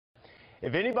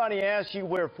If anybody asks you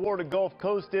where Florida Gulf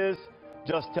Coast is,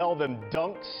 just tell them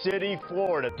Dunk City,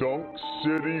 Florida. Dunk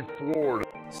City, Florida.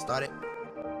 Start it.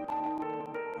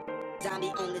 Zombie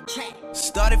on the track.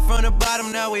 Started from the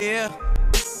bottom, now we here.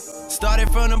 Started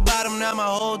from the bottom, now my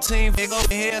whole team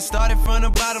over here. Started from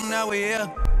the bottom, now we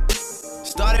here.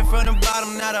 Started from the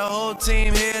bottom, now the whole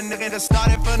team here. Nigga, just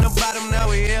started from the bottom, now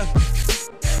we here.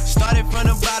 Started from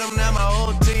the bottom, now my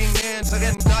whole team here. So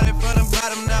getting started from the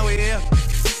bottom, now we here.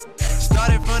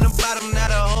 Started from the bottom, now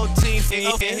the whole team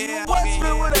here. West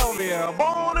Philadelphia,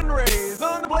 born and raised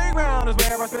on the playground is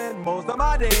where I spend most of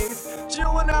my days.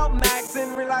 Chilling out,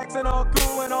 maxing, relaxing, all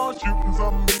cool and all shooting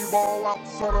some b-ball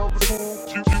outside of the school.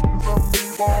 Shooting some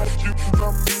b-ball, shooting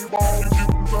some b-ball,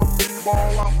 shooting some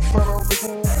b-ball outside of the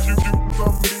school. Shooting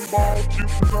some b-ball,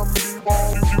 shooting some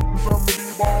b-ball, shooting some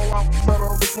b-ball outside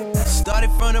of the school.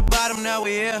 Started from the bottom, now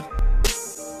we here.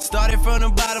 Started from the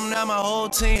bottom, now my whole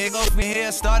team here go from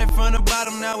here. Started from the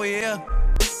bottom, now we here.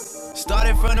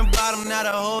 Started from the bottom, now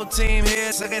the whole team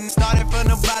here. So getting started from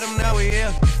the bottom, now we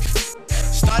here.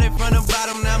 Started from the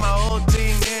bottom, now my whole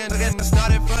team here. So getting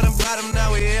started from the bottom,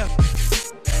 now we here.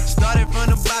 Started from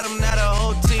the bottom, now the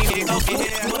whole team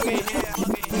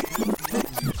here.